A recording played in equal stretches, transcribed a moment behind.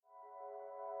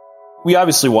We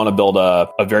obviously want to build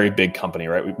a very big company,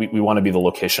 right? We want to be the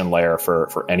location layer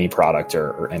for any product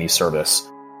or any service.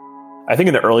 I think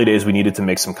in the early days, we needed to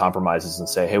make some compromises and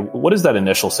say, hey, what is that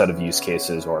initial set of use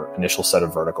cases or initial set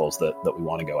of verticals that we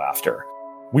want to go after?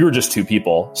 We were just two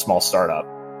people, small startup.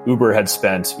 Uber had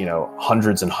spent,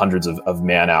 hundreds and hundreds of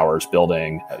man hours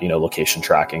building, location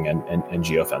tracking and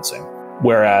geofencing.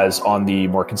 Whereas on the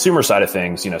more consumer side of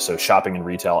things, so shopping and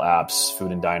retail apps,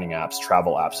 food and dining apps,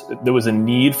 travel apps, there was a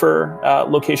need for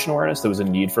location awareness. There was a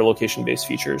need for location-based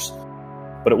features,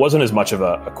 but it wasn't as much of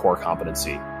a core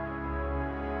competency.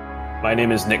 My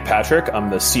name is Nick Patrick.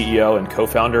 I'm the CEO and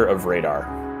co-founder of Radar.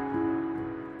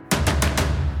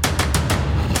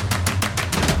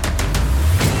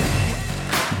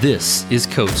 This is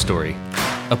Code Story,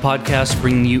 a podcast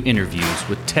bringing you interviews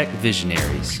with tech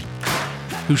visionaries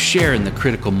who share in the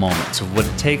critical moments of what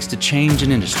it takes to change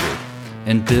an industry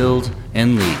and build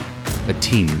and lead a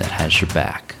team that has your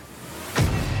back.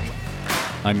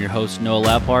 I'm your host, Noah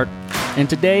Lappart, and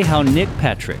today how Nick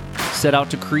Patrick set out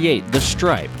to create the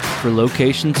Stripe for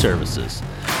location services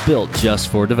built just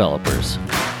for developers.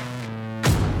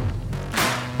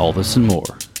 All this and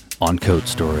more on Code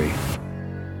Story.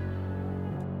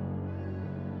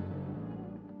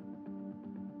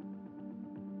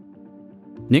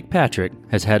 Nick Patrick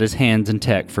has had his hands in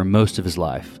tech for most of his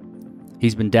life.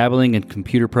 He's been dabbling in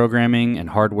computer programming and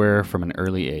hardware from an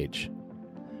early age.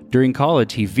 During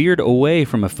college, he veered away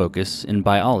from a focus in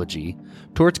biology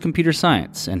towards computer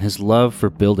science and his love for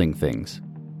building things.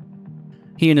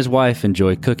 He and his wife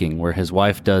enjoy cooking, where his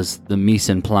wife does the mise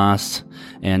en place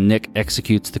and Nick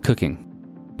executes the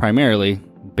cooking, primarily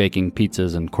baking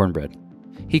pizzas and cornbread.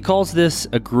 He calls this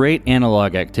a great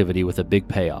analog activity with a big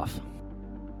payoff.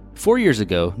 4 years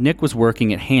ago, Nick was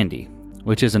working at Handy,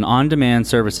 which is an on-demand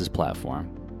services platform.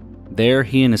 There,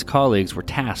 he and his colleagues were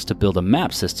tasked to build a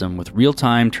map system with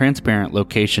real-time, transparent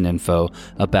location info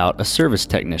about a service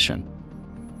technician.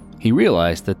 He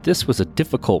realized that this was a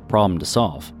difficult problem to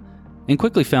solve, and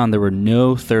quickly found there were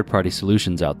no third-party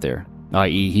solutions out there,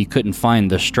 i.e. he couldn't find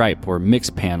the Stripe or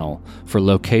Mixpanel for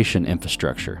location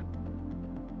infrastructure.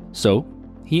 So,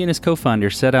 he and his co-founder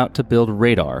set out to build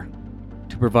Radar,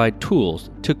 to provide tools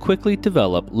to quickly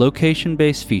develop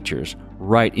location-based features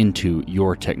right into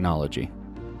your technology.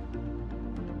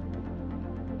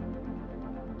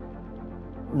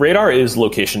 Radar is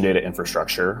location data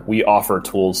infrastructure. We offer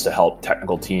tools to help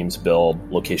technical teams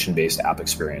build location-based app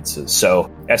experiences. So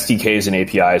SDKs and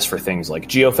APIs for things like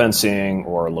geofencing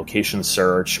or location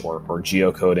search or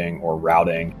geocoding or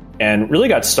routing. And really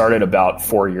got started about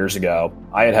 4 years ago.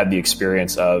 I had the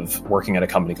experience of working at a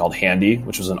company called Handy,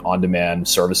 which was an on-demand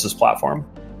services platform.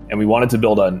 And we wanted to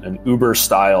build an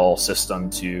Uber-style system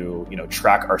to,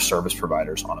 track our service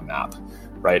providers on a map,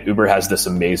 right? Uber has this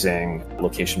amazing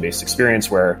location-based experience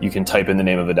where you can type in the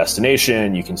name of a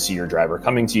destination, you can see your driver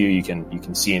coming to you, you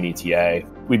can see an ETA.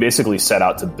 We basically set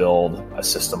out to build a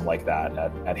system like that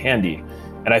at Handy.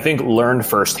 And I think learned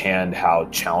firsthand how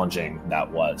challenging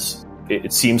that was.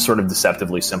 It seems sort of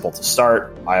deceptively simple to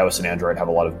start. iOS and Android have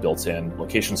a lot of built-in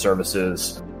location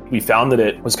services. We found that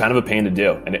it was kind of a pain to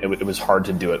do, and it was hard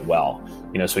to do it well.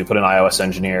 So we put an iOS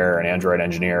engineer, an Android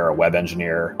engineer, a web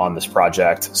engineer on this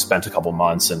project, spent a couple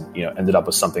months and, ended up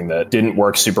with something that didn't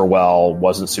work super well,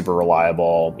 wasn't super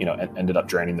reliable, and ended up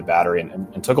draining the battery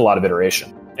and took a lot of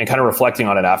iteration. And kind of reflecting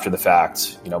on it after the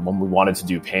fact, when we wanted to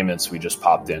do payments, we just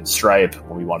popped in Stripe.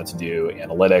 When we wanted to do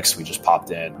analytics, we just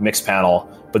popped in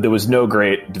Mixpanel. But there was no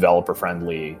great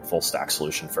developer-friendly full-stack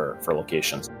solution for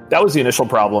locations. That was the initial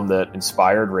problem that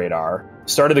inspired Radar.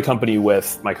 Started the company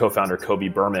with my co-founder, Kobe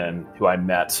Berman, who I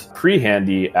met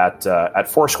pre-Handy at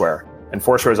Foursquare. And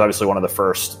Foursquare is obviously one of the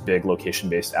first big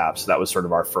location-based apps. That was sort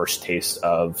of our first taste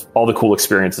of all the cool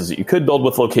experiences that you could build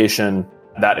with location.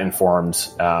 That informed,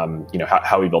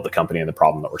 how we built the company and the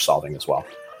problem that we're solving as well.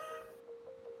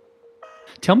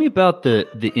 Tell me about the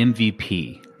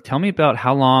MVP. Tell me about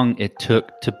how long it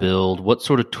took to build, what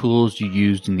sort of tools you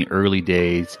used in the early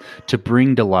days to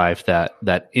bring to life that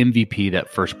MVP, that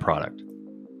first product.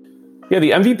 Yeah,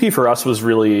 the MVP for us was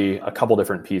really a couple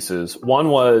different pieces. One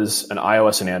was an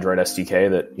iOS and Android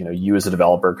SDK that you as a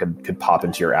developer could pop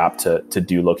into your app to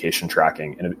do location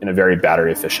tracking in a very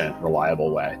battery efficient,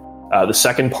 reliable way. The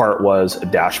second part was a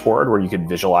dashboard where you could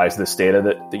visualize this data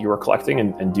that you were collecting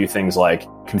and do things like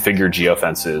configure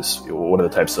geofences. What are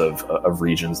the types of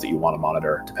regions that you want to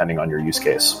monitor depending on your use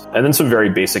case? And then some very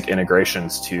basic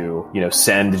integrations to,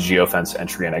 send geofence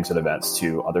entry and exit events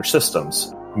to other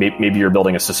systems. Maybe you're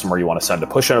building a system where you want to send a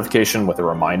push notification with a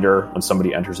reminder when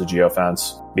somebody enters a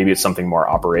geofence. Maybe it's something more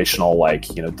operational like,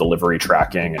 delivery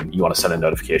tracking, and you want to send a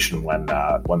notification when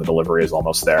the delivery is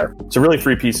almost there. So really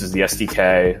 3 pieces: the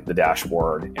SDK, the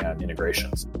dashboard, and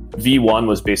integrations. V1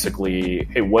 was basically,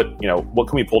 hey, what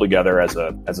can we pull together as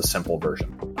a simple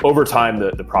version? Over time,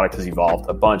 the product has evolved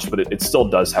a bunch, but it still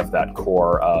does have that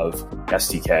core of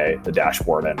SDK, the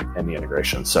dashboard, and the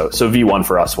integration. So V1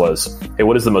 for us was, hey,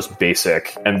 what is the most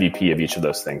basic MVP of each of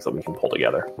those things that we can pull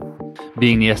together?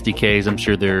 Being the SDKs, I'm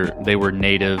sure they were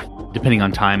native, depending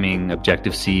on timing,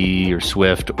 Objective-C or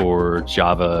Swift or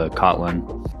Java, Kotlin.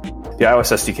 The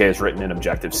iOS SDK is written in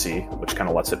Objective-C, which kind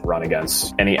of lets it run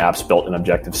against any apps built in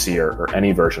Objective-C or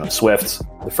any version of Swift.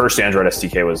 The first Android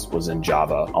SDK was in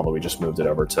Java, although we just moved it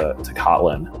over to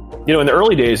Kotlin. In the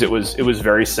early days, it was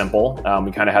very simple.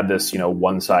 We kind of had this,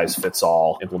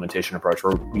 one-size-fits-all implementation approach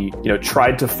where we,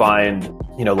 tried to find,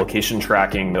 location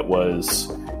tracking that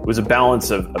was a balance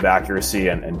of accuracy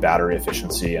and battery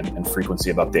efficiency and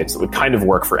frequency of updates that would kind of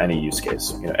work for any use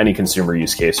case, any consumer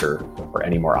use case or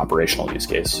any more operational use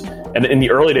case. And in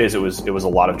the early days, it was a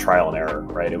lot of trial and error,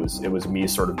 right? It was me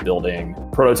sort of building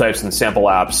prototypes and sample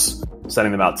apps,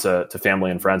 sending them out to family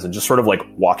and friends, and just sort of like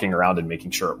walking around and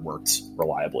making sure it worked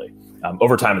reliably.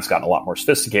 Over time, it's gotten a lot more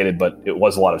sophisticated, but it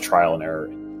was a lot of trial and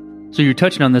error. So you're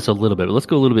touching on this a little bit, but let's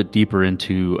go a little bit deeper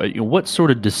into what sort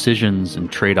of decisions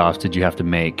and trade-offs did you have to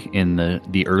make in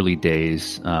the early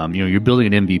days? You're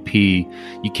building an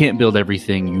MVP. You can't build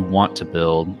everything you want to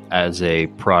build as a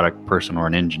product person or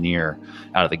an engineer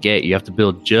out of the gate. You have to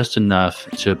build just enough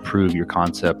to prove your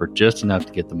concept or just enough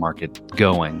to get the market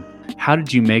going. How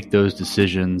did you make those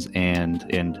decisions,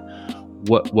 and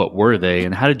what were they,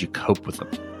 and how did you cope with them?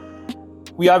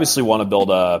 We obviously want to build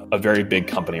a very big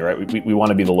company, right? We want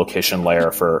to be the location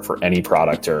layer for any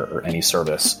product or any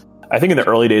service. I think in the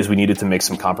early days, we needed to make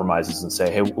some compromises and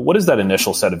say, hey, what is that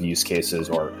initial set of use cases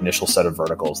or initial set of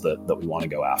verticals that we want to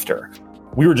go after?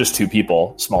 We were just 2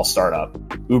 people, small startup.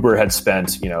 Uber had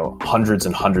spent, hundreds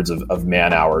and hundreds of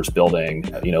man hours building,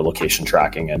 location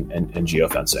tracking and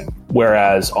geofencing.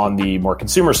 Whereas on the more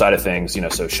consumer side of things,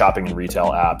 so shopping and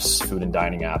retail apps, food and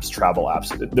dining apps, travel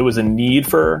apps, there was a need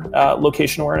for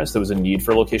location awareness. There was a need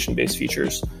for location-based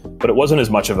features, but it wasn't as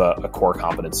much of a core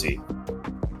competency.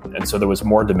 And so there was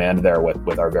more demand there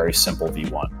with our very simple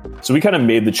V1. So we kind of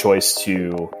made the choice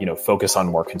to, focus on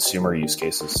more consumer use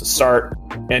cases to start.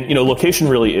 And, location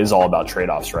really is all about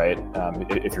trade-offs, right?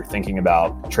 If you're thinking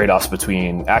about trade-offs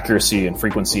between accuracy and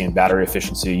frequency and battery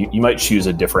efficiency, you might choose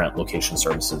a different location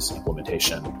services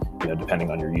implementation,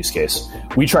 depending on your use case.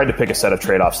 We tried to pick a set of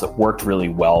trade-offs that worked really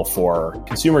well for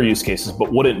consumer use cases,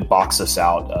 but wouldn't box us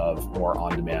out of more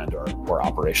on-demand or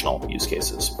operational use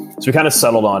cases. So we kind of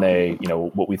settled on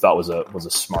what we thought was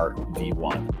a smart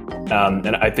V1.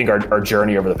 And I think our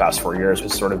journey over the past 4 years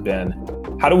has sort of been,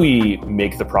 how do we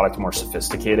make the product more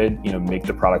sophisticated, make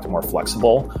the product more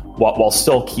flexible while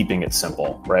still keeping it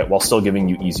simple, right? While still giving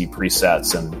you easy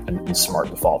presets and smart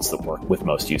defaults that work with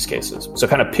most use cases. So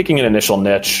kind of picking an initial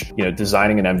niche,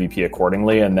 designing an MVP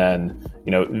accordingly, and then,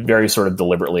 very sort of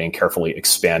deliberately and carefully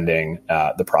expanding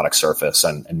the product surface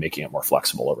and making it more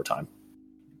flexible over time.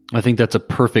 I think that's a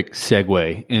perfect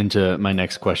segue into my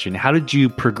next question. How did you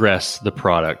progress the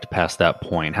product past that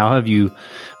point? How have you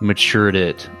matured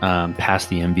it past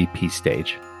the MVP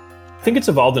stage? I think it's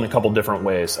evolved in a couple different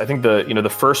ways. I think the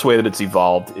first way that it's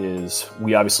evolved is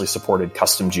we obviously supported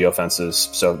custom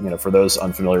geofences. So, for those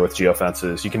unfamiliar with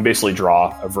geofences, you can basically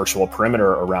draw a virtual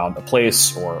perimeter around a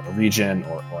place or a region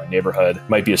or a neighborhood. It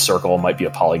might be a circle, might be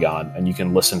a polygon, and you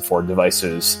can listen for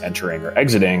devices entering or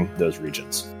exiting those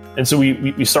regions. And so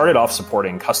we started off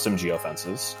supporting custom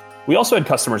geofences. We also had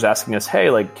customers asking us, hey,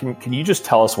 can you just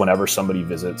tell us whenever somebody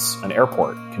visits an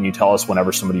airport? Can you tell us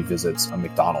whenever somebody visits a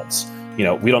McDonald's?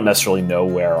 We don't necessarily know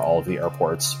where all of the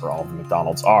airports or all of the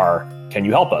McDonald's are. Can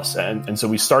you help us? And so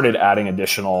we started adding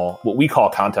additional, what we call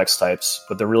context types,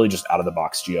 but they're really just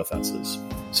out-of-the-box geofences.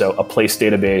 So a place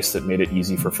database that made it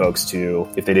easy for folks to,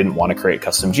 if they didn't want to create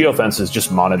custom geofences,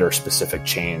 just monitor specific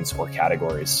chains or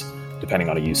categories, depending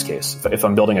on a use case. If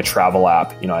I'm building a travel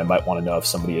app, I might want to know if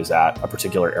somebody is at a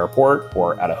particular airport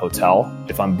or at a hotel.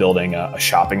 If I'm building a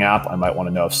shopping app, I might want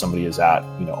to know if somebody is at,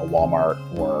 a Walmart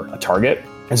or a Target.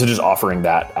 And so just offering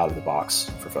that out of the box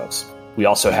for folks. We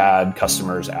also had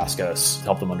customers ask us to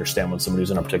help them understand when somebody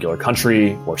was in a particular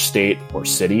country or state or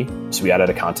city. So we added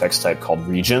a context type called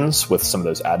regions with some of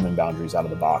those admin boundaries out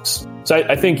of the box. So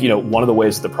I think, one of the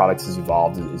ways the product has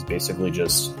evolved is basically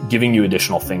just giving you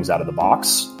additional things out of the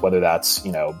box, whether that's,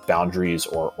 boundaries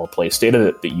or place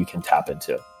data that you can tap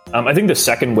into. I think the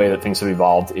second way that things have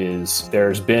evolved is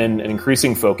there's been an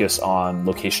increasing focus on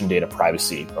location data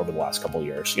privacy over the last couple of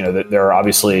years. There are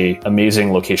obviously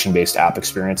amazing location-based app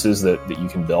experiences that you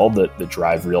can build that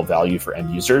drive real value for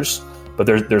end users. But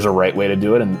there's a right way to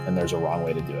do it and there's a wrong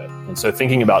way to do it. And so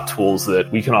thinking about tools that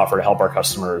we can offer to help our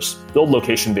customers build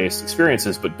location-based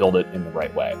experiences, but build it in the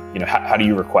right way. How do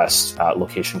you request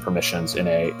location permissions in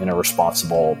a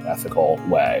responsible, ethical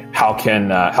way? How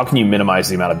can you minimize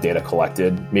the amount of data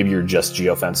collected? Maybe you're just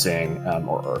geofencing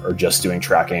or just doing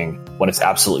tracking when it's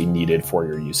absolutely needed for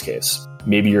your use case.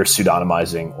 Maybe you're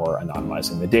pseudonymizing or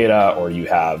anonymizing the data, or you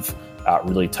have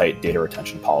really tight data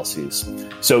retention policies.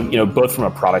 So, both from a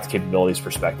product capabilities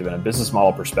perspective and a business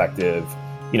model perspective,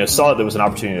 saw that there was an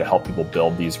opportunity to help people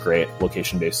build these great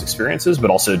location-based experiences,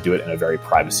 but also do it in a very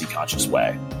privacy-conscious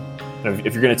way.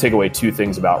 If you're going to take away two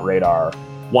things about Radar,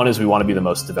 one is we want to be the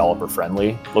most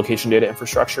developer-friendly location data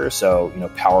infrastructure, so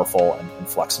powerful and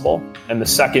flexible. And the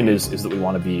second is that we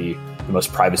want to be the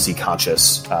most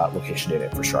privacy-conscious location data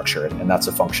infrastructure, and that's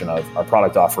a function of our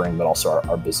product offering, but also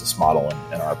our business model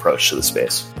and our approach to the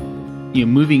space.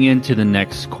 Moving into the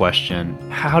next question,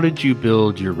 how did you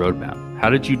build your roadmap? How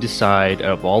did you decide,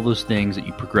 of all those things that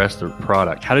you progressed the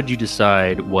product, how did you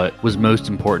decide what was most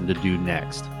important to do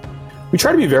next? We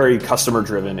try to be very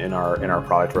customer-driven in our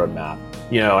product roadmap.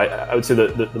 I would say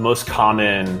that the most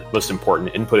common, most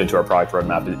important input into our product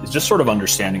roadmap is just sort of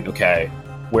understanding, okay,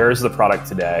 where is the product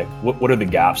today? What are the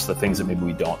gaps, the things that maybe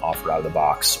we don't offer out of the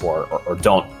box or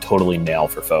don't totally nail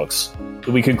for folks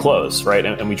that we could close, right?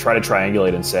 And we try to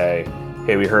triangulate and say,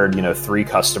 hey, we heard, 3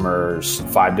 customers,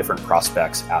 5 different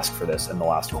prospects ask for this in the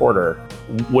last quarter.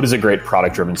 What is a great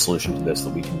product-driven solution to this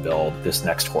that we can build this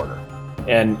next quarter?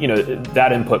 And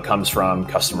that input comes from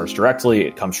customers directly.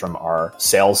 It comes from our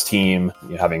sales team,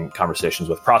 having conversations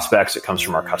with prospects. It comes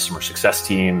from our customer success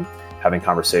team, having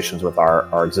conversations with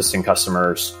our existing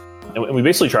customers. And we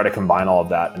basically try to combine all of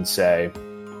that and say,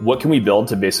 what can we build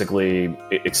to basically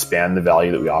expand the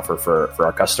value that we offer for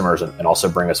our customers and also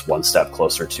bring us one step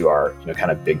closer to our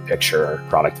kind of big picture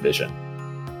product vision.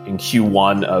 In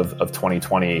Q1 of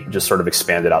 2020, just sort of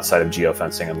expanded outside of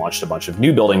geofencing and launched a bunch of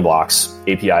new building blocks,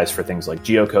 APIs for things like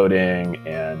geocoding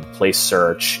and place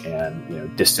search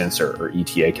and distance or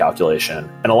ETA calculation.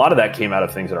 And a lot of that came out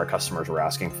of things that our customers were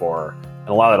asking for. And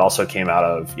a lot of that also came out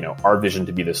of our vision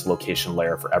to be this location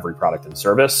layer for every product and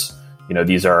service.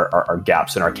 These are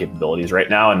gaps in our capabilities right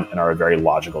now and are a very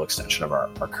logical extension of our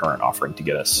current offering to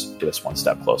get us one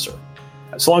step closer.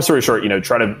 So long story short,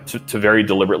 try to very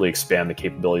deliberately expand the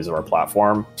capabilities of our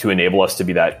platform to enable us to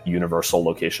be that universal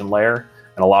location layer.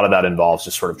 And a lot of that involves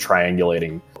just sort of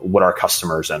triangulating what our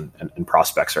customers and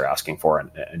prospects are asking for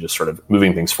and just sort of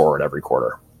moving things forward every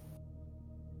quarter.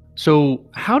 So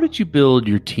how did you build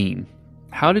your team?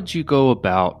 How did you go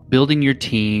about building your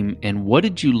team, and what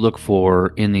did you look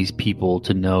for in these people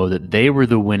to know that they were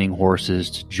the winning horses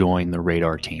to join the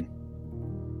Radar team?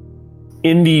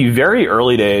 In the very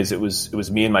early days, it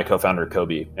was me and my co-founder,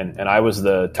 Kobe, and I was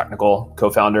the technical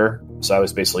co-founder. So I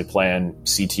was basically playing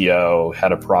CTO,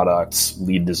 head of products,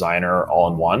 lead designer,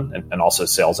 all in one, and also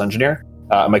sales engineer.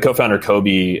 My co-founder,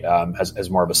 Kobe, has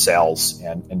more of a sales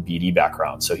and BD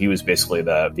background. So he was basically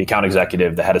the account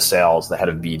executive, the head of sales, the head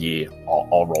of BD,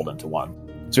 all rolled into one.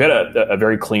 So we had a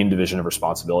very clean division of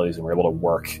responsibilities, and we were able to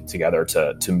work together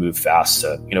to move fast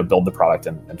to build the product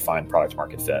and find product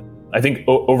market fit. I think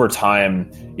over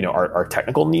time, our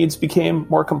technical needs became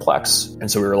more complex. And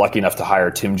so we were lucky enough to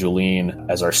hire Tim Julien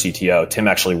as our CTO. Tim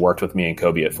actually worked with me and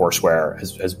Kobe at Foursquare,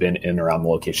 has been in and around the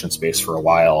location space for a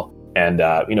while, and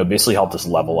basically helped us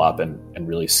level up and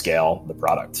really scale the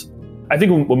product. I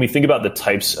think when we think about the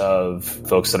types of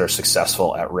folks that are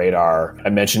successful at Radar, I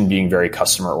mentioned being very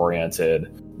customer oriented,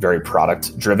 very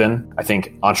product driven. I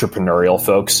think entrepreneurial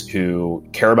folks who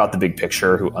care about the big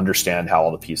picture, who understand how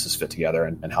all the pieces fit together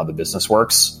and how the business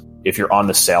works. If you're on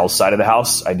the sales side of the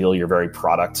house, ideally you're very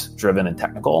product driven and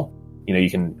technical. You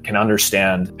can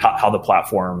understand how the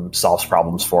platform solves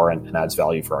problems for and adds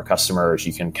value for our customers.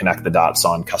 You can connect the dots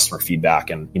on customer feedback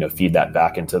and feed that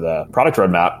back into the product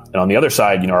roadmap. And on the other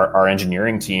side, our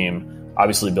engineering team,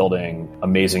 obviously building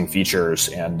amazing features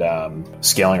and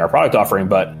scaling our product offering.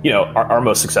 But our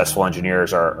most successful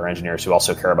engineers are engineers who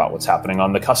also care about what's happening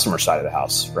on the customer side of the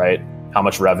house, right? How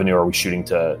much revenue are we shooting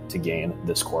to gain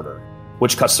this quarter?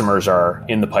 Which customers are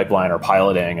in the pipeline or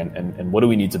piloting, and what do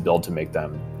we need to build to make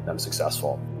them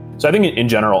successful? So I think in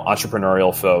general,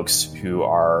 entrepreneurial folks who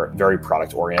are very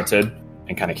product oriented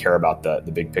and kind of care about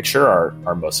the big picture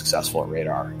are most successful at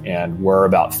Radar. And we're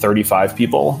about 35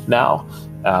 people now.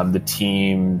 The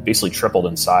team basically tripled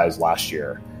in size last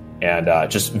year.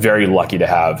 and just very lucky to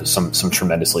have some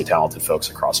tremendously talented folks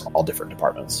across all different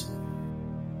departments.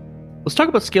 Let's talk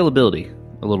about scalability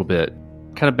a little bit.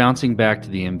 Kind of bouncing back to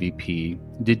the MVP,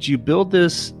 did you build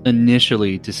this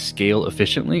initially to scale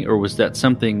efficiently, or was that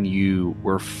something you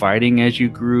were fighting as you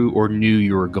grew or knew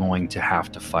you were going to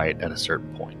have to fight at a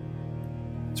certain point?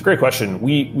 It's a great question.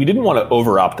 We didn't want to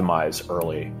over-optimize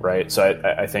early, right? So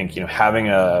I think having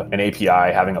an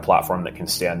API, having a platform that can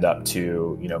stand up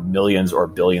to millions or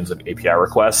billions of API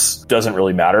requests doesn't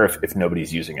really matter if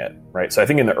nobody's using it, right? So I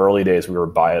think in the early days we were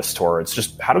biased towards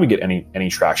just how do we get any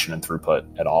traction and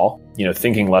throughput at all?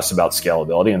 Thinking less about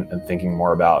scalability and thinking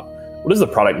more about what does the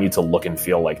product need to look and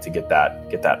feel like to get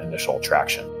that initial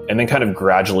traction, and then kind of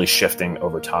gradually shifting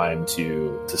over time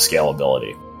to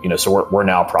scalability. So we're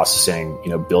now processing,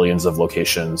 billions of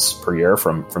locations per year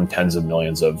from tens of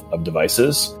millions of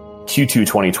devices. Q2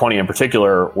 2020 in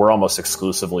particular, we're almost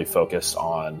exclusively focused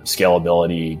on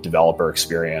scalability, developer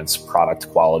experience, product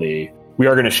quality. We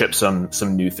are going to ship some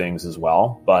new things as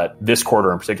well, but this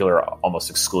quarter in particular, almost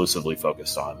exclusively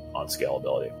focused on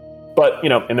scalability. But,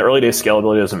 in the early days,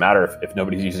 scalability doesn't matter if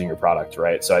nobody's using your product,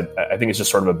 right? So I think it's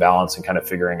just sort of a balance and kind of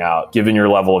figuring out, given your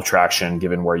level of traction,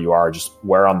 given where you are, just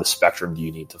where on the spectrum do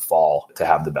you need to fall to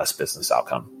have the best business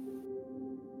outcome?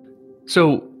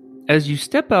 So as you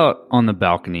step out on the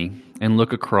balcony and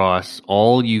look across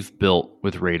all you've built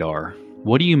with Radar,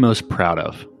 what are you most proud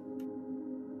of?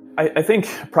 I think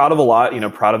proud of a lot,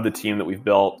 proud of the team that we've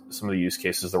built, some of the use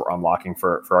cases that we're unlocking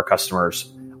for our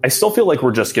customers. I still feel like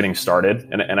we're just getting started.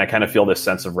 And I kind of feel this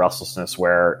sense of restlessness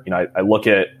where, I look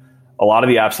at a lot of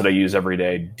the apps that I use every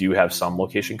day do have some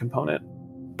location component,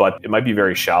 but it might be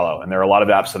very shallow. And there are a lot of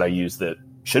apps that I use that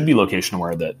should be location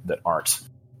aware that aren't.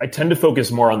 I tend to focus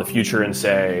more on the future and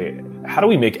say, how do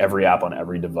we make every app on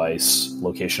every device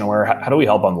location aware? How do we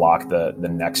help unlock the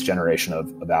next generation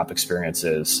of app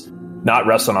experiences? Not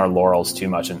rest on our laurels too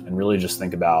much and really just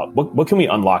think about what can we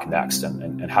unlock next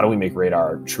and how do we make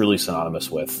Radar truly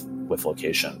synonymous with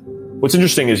location. What's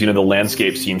interesting is, the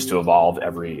landscape seems to evolve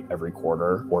every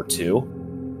quarter or two.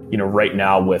 Right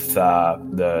now with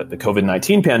the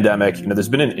COVID-19 pandemic, there's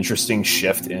been an interesting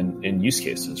shift in use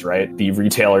cases, right? The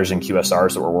retailers and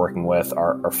QSRs that we're working with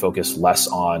are focused less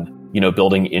on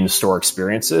building in-store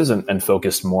experiences and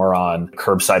focused more on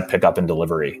curbside pickup and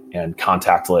delivery and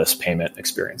contactless payment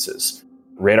experiences.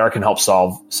 Radar can help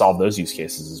solve those use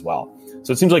cases as well.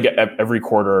 So it seems like every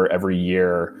quarter, every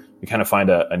year, we kind of find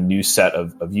a new set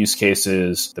of use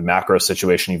cases. The macro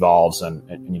situation evolves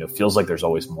and feels like there's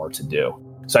always more to do.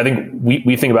 So I think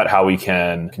we think about how we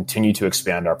can continue to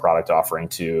expand our product offering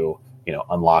to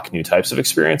unlock new types of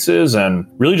experiences and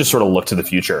really just sort of look to the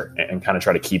future and kind of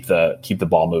try to keep the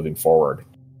ball moving forward.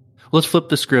 Let's flip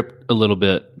the script a little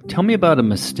bit. Tell me about a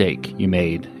mistake you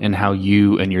made and how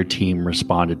you and your team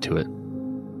responded to it.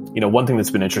 One thing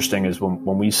that's been interesting is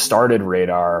when we started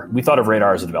Radar, we thought of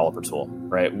Radar as a developer tool,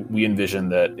 right? We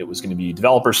envisioned that it was going to be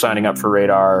developers signing up for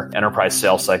Radar, enterprise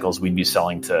sales cycles, we'd be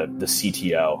selling to the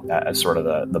CTO as sort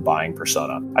of the buying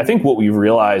persona. I think what we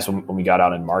realized when we got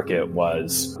out in market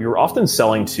was we were often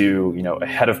selling to, a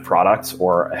head of product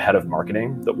or a head of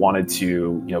marketing that wanted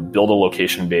to, build a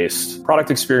location-based product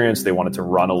experience. They wanted to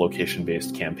run a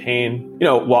location-based campaign.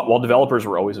 While developers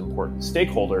were always important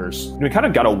stakeholders, we kind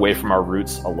of got away from our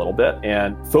roots a little bit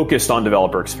and focused on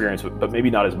developer experience, but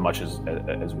maybe not as much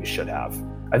as we should have.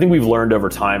 I think we've learned over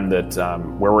time that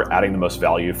where we're adding the most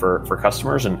value for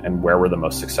customers and where we're the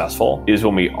most successful is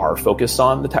when we are focused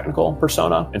on the technical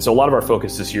persona. And so a lot of our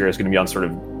focus this year is going to be on sort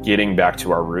of getting back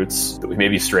to our roots that we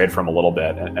maybe strayed from a little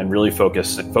bit and really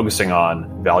focusing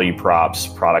on value props,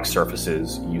 product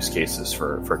surfaces, use cases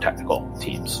for technical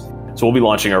teams. So we'll be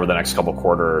launching over the next couple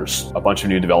quarters a bunch of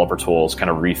new developer tools, kind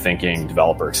of rethinking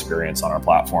developer experience on our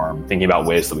platform, thinking about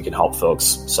ways that we can help folks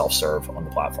self-serve on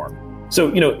the platform. So,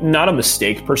 not a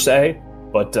mistake per se,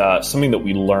 but something that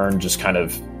we learned just kind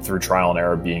of through trial and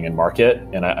error being in market.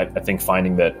 And I think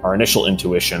finding that our initial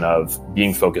intuition of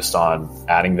being focused on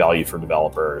adding value for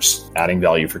developers, adding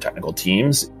value for technical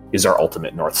teams is our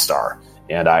ultimate North Star.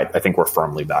 And I think we're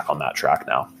firmly back on that track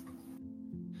now.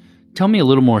 Tell me a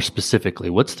little more specifically,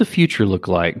 what's the future look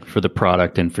like for the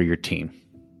product and for your team?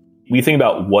 We think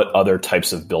about what other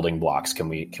types of building blocks can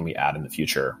we add in the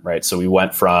future, right? So we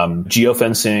went from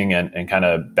geofencing and kind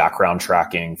of background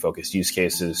tracking focused use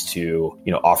cases to,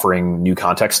 offering new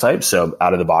context types. So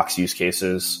out of the box use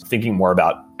cases, thinking more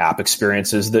about app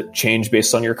experiences that change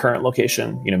based on your current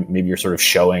location. Maybe you're sort of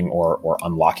showing or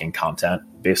unlocking content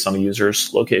based on a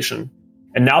user's location.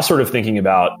 And now sort of thinking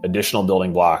about additional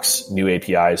building blocks, new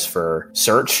APIs for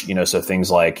search, so things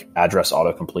like address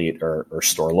autocomplete or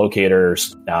store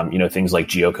locators, things like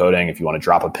geocoding, if you want to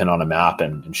drop a pin on a map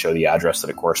and show the address that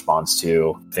it corresponds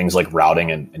to, things like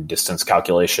routing and distance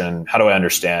calculation. How do I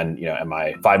understand, am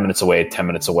I 5 minutes away, 10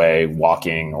 minutes away,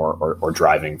 walking or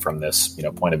driving from this,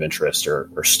 point of interest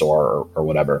or store or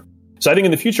whatever. So I think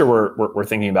in the future, we're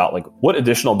thinking about like what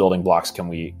additional building blocks can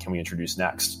we introduce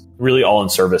next? Really all in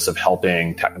service of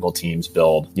helping technical teams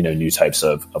build, new types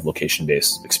of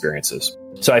location-based experiences.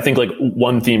 So I think like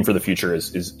one theme for the future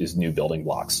is new building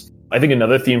blocks. I think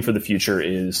another theme for the future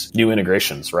is new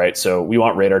integrations, right? So we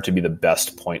want Radar to be the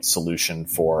best point solution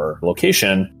for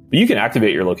location, but you can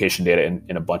activate your location data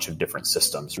in a bunch of different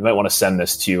systems. You might want to send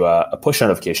this to a push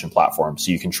notification platform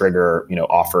so you can trigger,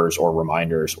 offers or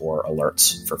reminders or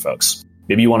alerts for folks.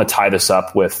 Maybe you want to tie this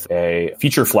up with a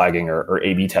feature flagging or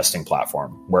A/B testing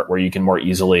platform where you can more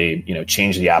easily,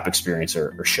 change the app experience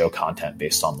or show content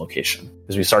based on location.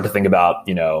 As we start to think about,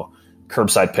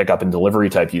 curbside pickup and delivery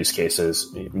type use cases,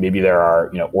 maybe there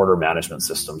are, order management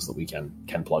systems that we can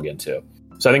plug into.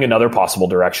 So I think another possible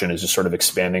direction is just sort of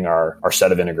expanding our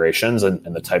set of integrations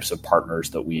and the types of partners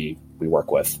that we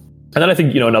work with. And then I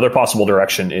think, another possible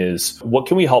direction is what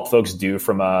can we help folks do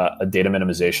from a data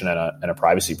minimization and a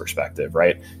privacy perspective,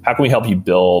 right? How can we help you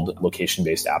build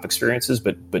location-based app experiences,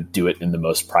 but do it in the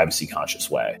most privacy conscious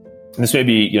way? And this may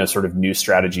be, sort of new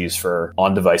strategies for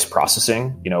on-device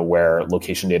processing, where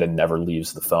location data never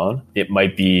leaves the phone. It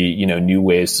might be, new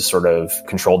ways to sort of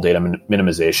control data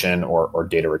minimization or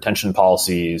data retention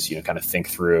policies, kind of think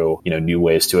through, new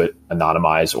ways to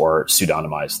anonymize or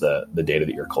pseudonymize the data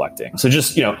that you're collecting. So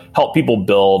just, help people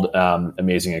build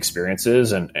amazing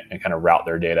experiences and kind of route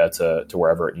their data to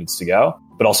wherever it needs to go,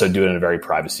 but also do it in a very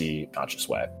privacy conscious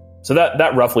way. So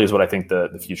that roughly is what I think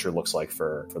the future looks like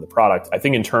for the product. I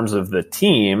think in terms of the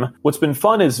team, what's been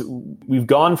fun is we've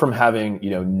gone from having,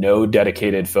 no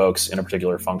dedicated folks in a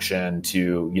particular function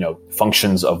to,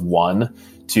 functions of one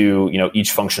to,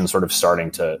 each function sort of starting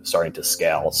to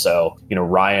scale. So,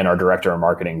 Ryan, our director of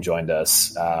marketing, joined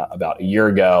us about a year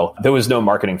ago. There was no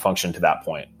marketing function to that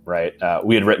point, right?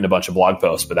 We had written a bunch of blog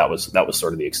posts, but that was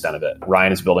sort of the extent of it.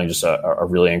 Ryan is building just a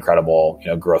really incredible,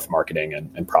 growth marketing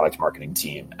and product marketing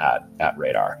team at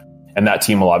Radar. And that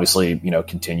team will obviously,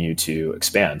 continue to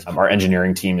expand. Our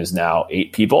engineering team is now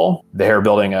 8 people. They're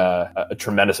building a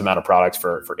tremendous amount of products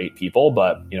for 8 people.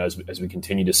 But, as we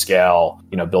continue to scale,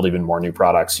 build even more new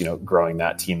products, growing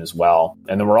that team as well.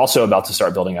 And then we're also about to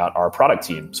start building out our product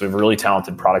team. So we have a really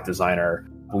talented product designer.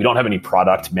 We don't have any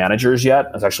product managers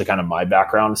yet. That's actually kind of my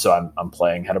background. So I'm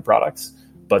playing head of products.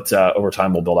 But over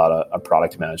time, we'll build out a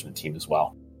product management team as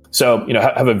well. So,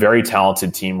 have a very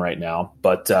talented team right now,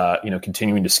 but,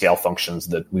 continuing to scale functions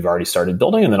that we've already started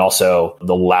building. And then also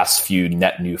the last few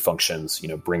net new functions,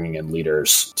 bringing in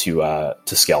leaders to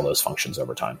scale those functions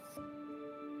over time.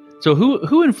 So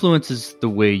who influences the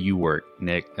way you work,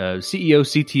 Nick? CEO,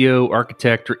 CTO,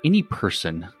 architect, or any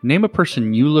person? Name a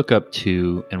person you look up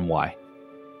to and why.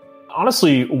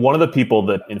 Honestly, one of the people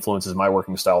that influences my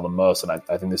working style the most, and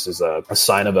I think this is a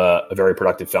sign of a very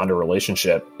productive founder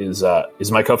relationship, is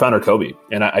my co-founder, Kobe.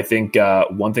 And I think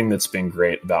one thing that's been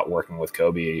great about working with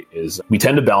Kobe is we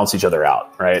tend to balance each other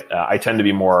out, right? I tend to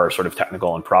be more sort of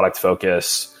technical and product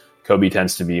focused. Kobe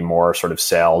tends to be more sort of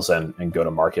sales and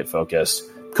go-to-market focused.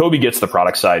 Kobe gets the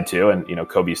product side too. And,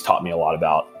 Kobe's taught me a lot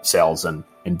about sales and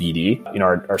BD.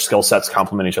 Our skill sets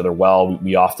complement each other well.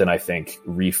 We often, I think,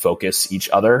 refocus each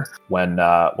other when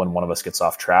one of us gets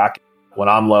off track. When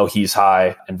I'm low, he's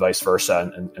high and vice versa.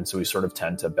 And so we sort of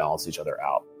tend to balance each other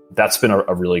out. That's been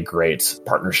a really great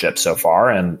partnership so far.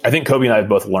 And I think Kobe and I have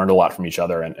both learned a lot from each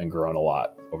other and grown a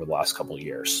lot over the last couple of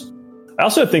years. I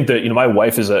also think that, my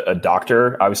wife is a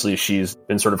doctor. Obviously, she's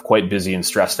been sort of quite busy and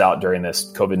stressed out during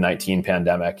this COVID-19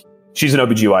 pandemic. She's an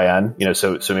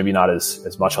OBGYN, so maybe not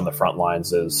as much on the front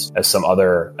lines as some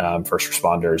other first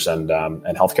responders and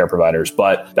healthcare providers,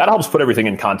 but that helps put everything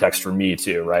in context for me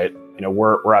too, right?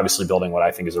 We're obviously building what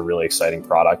I think is a really exciting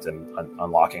product and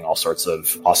unlocking all sorts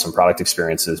of awesome product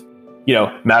experiences.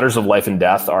 Matters of life and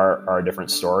death are a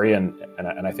different story. And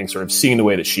I think sort of seeing the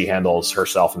way that she handles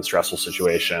herself in stressful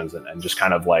situations and just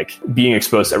kind of like being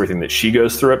exposed to everything that she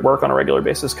goes through at work on a regular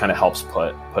basis kind of helps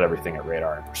put everything at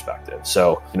Radar in perspective.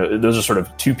 So, those are sort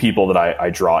of 2 people that I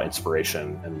draw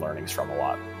inspiration and learnings from a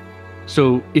lot.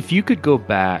 So if you could go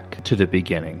back to the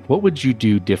beginning, what would you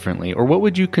do differently, or what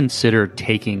would you consider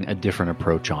taking a different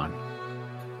approach on?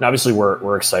 And obviously,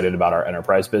 we're excited about our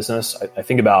enterprise business. I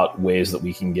think about ways that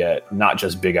we can get not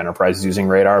just big enterprises using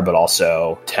Radar, but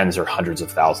also tens or hundreds of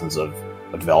thousands of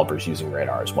developers using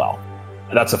Radar as well.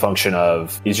 That's a function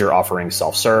of, is your offering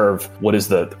self-serve? What is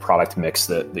the product mix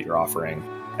that you're offering?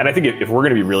 And I think if we're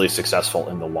going to be really successful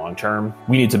in the long term,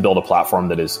 we need to build a platform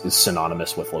that is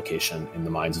synonymous with location in the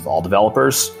minds of all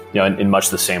developers. In much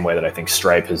the same way that I think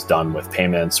Stripe has done with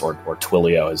payments or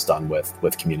Twilio has done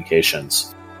with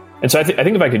communications. And so I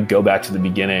think if I could go back to the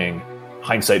beginning,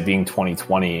 hindsight being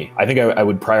 2020, I think I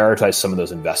would prioritize some of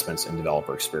those investments in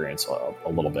developer experience a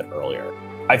little bit earlier.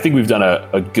 I think we've done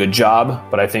a good job,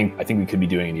 but I think we could be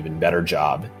doing an even better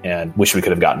job, and wish we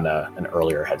could have gotten an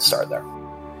earlier head start there.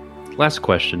 Last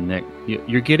question, Nick.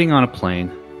 You're getting on a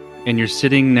plane and you're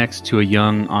sitting next to a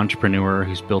young entrepreneur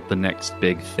who's built the next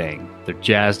big thing. They're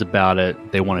jazzed about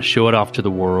it. They want to show it off to the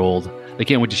world. They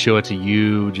can't wait to show it to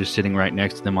you, just sitting right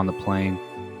next to them on the plane.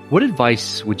 What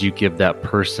advice would you give that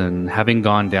person, having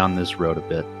gone down this road a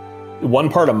bit? One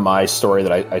part of my story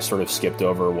that I sort of skipped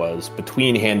over was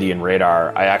between Handy and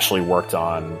Radar, I actually worked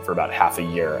on, for about half a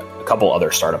year, a couple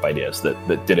other startup ideas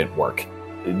that didn't work.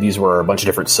 These were a bunch of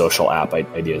different social app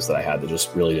ideas that I had that just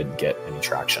really didn't get any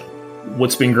traction.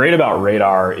 What's been great about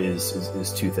Radar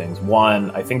is two things.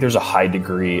 One, I think there's a high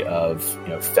degree of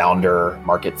founder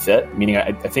market fit, meaning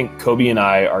I think Kobe and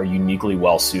I are uniquely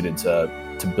well suited to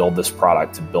build this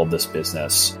product, to build this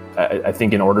business. I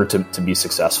think in order to be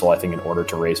successful, I think in order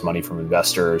to raise money from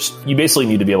investors, you basically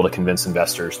need to be able to convince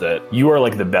investors that you are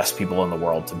like the best people in the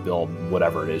world to build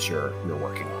whatever it is you're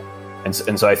working on. And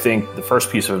so I think the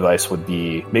first piece of advice would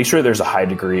be make sure there's a high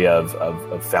degree of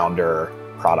founder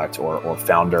product or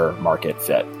founder market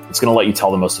fit. It's going to let you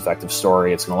tell the most effective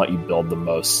story. It's going to let you build the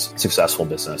most successful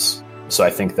business. So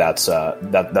I think that's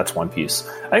one piece.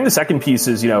 I think the second piece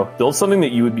is, build something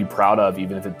that you would be proud of,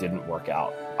 even if it didn't work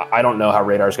out. I don't know how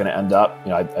Radar is going to end up.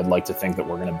 I'd like to think that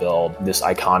we're going to build this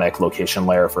iconic location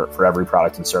layer for every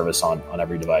product and service on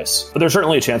every device. But there's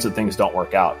certainly a chance that things don't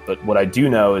work out. But what I do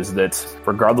know is that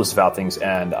regardless of how things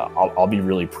end, I'll be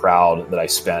really proud that I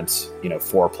spent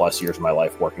 4+ years of my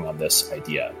life working on this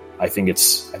idea. I think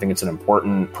it's an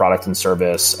important product and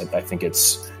service. I think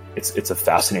it's a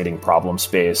fascinating problem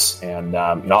space, and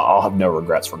I'll have no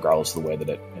regrets regardless of the way that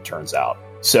it turns out.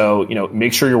 So,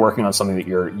 make sure you're working on something that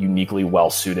you're uniquely well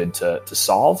suited to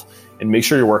solve, and make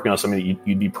sure you're working on something that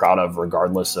you'd be proud of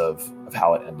regardless of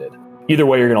how it ended. Either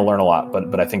way, you're going to learn a lot,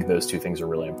 but I think those two things are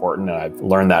really important, and I've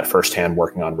learned that firsthand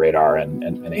working on Radar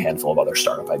and a handful of other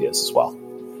startup ideas as well.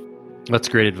 That's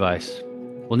great advice.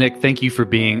 Well, Nick, thank you for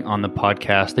being on the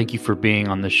podcast. Thank you for being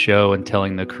on the show and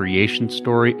telling the creation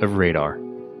story of Radar.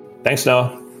 Thanks,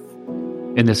 Noah.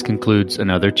 And this concludes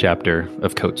another chapter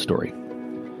of Code Story.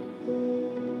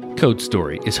 Code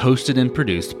Story is hosted and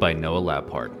produced by Noah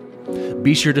Labhart.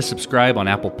 Be sure to subscribe on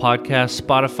Apple Podcasts,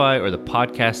 Spotify, or the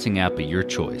podcasting app of your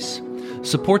choice.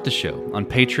 Support the show on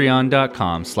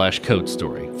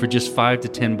patreon.com/codestory for just $5 to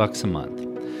 $10 a month.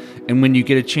 And when you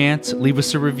get a chance, leave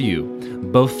us a review.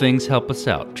 Both things help us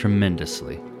out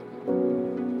tremendously.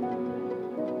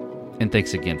 And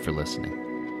thanks again for listening.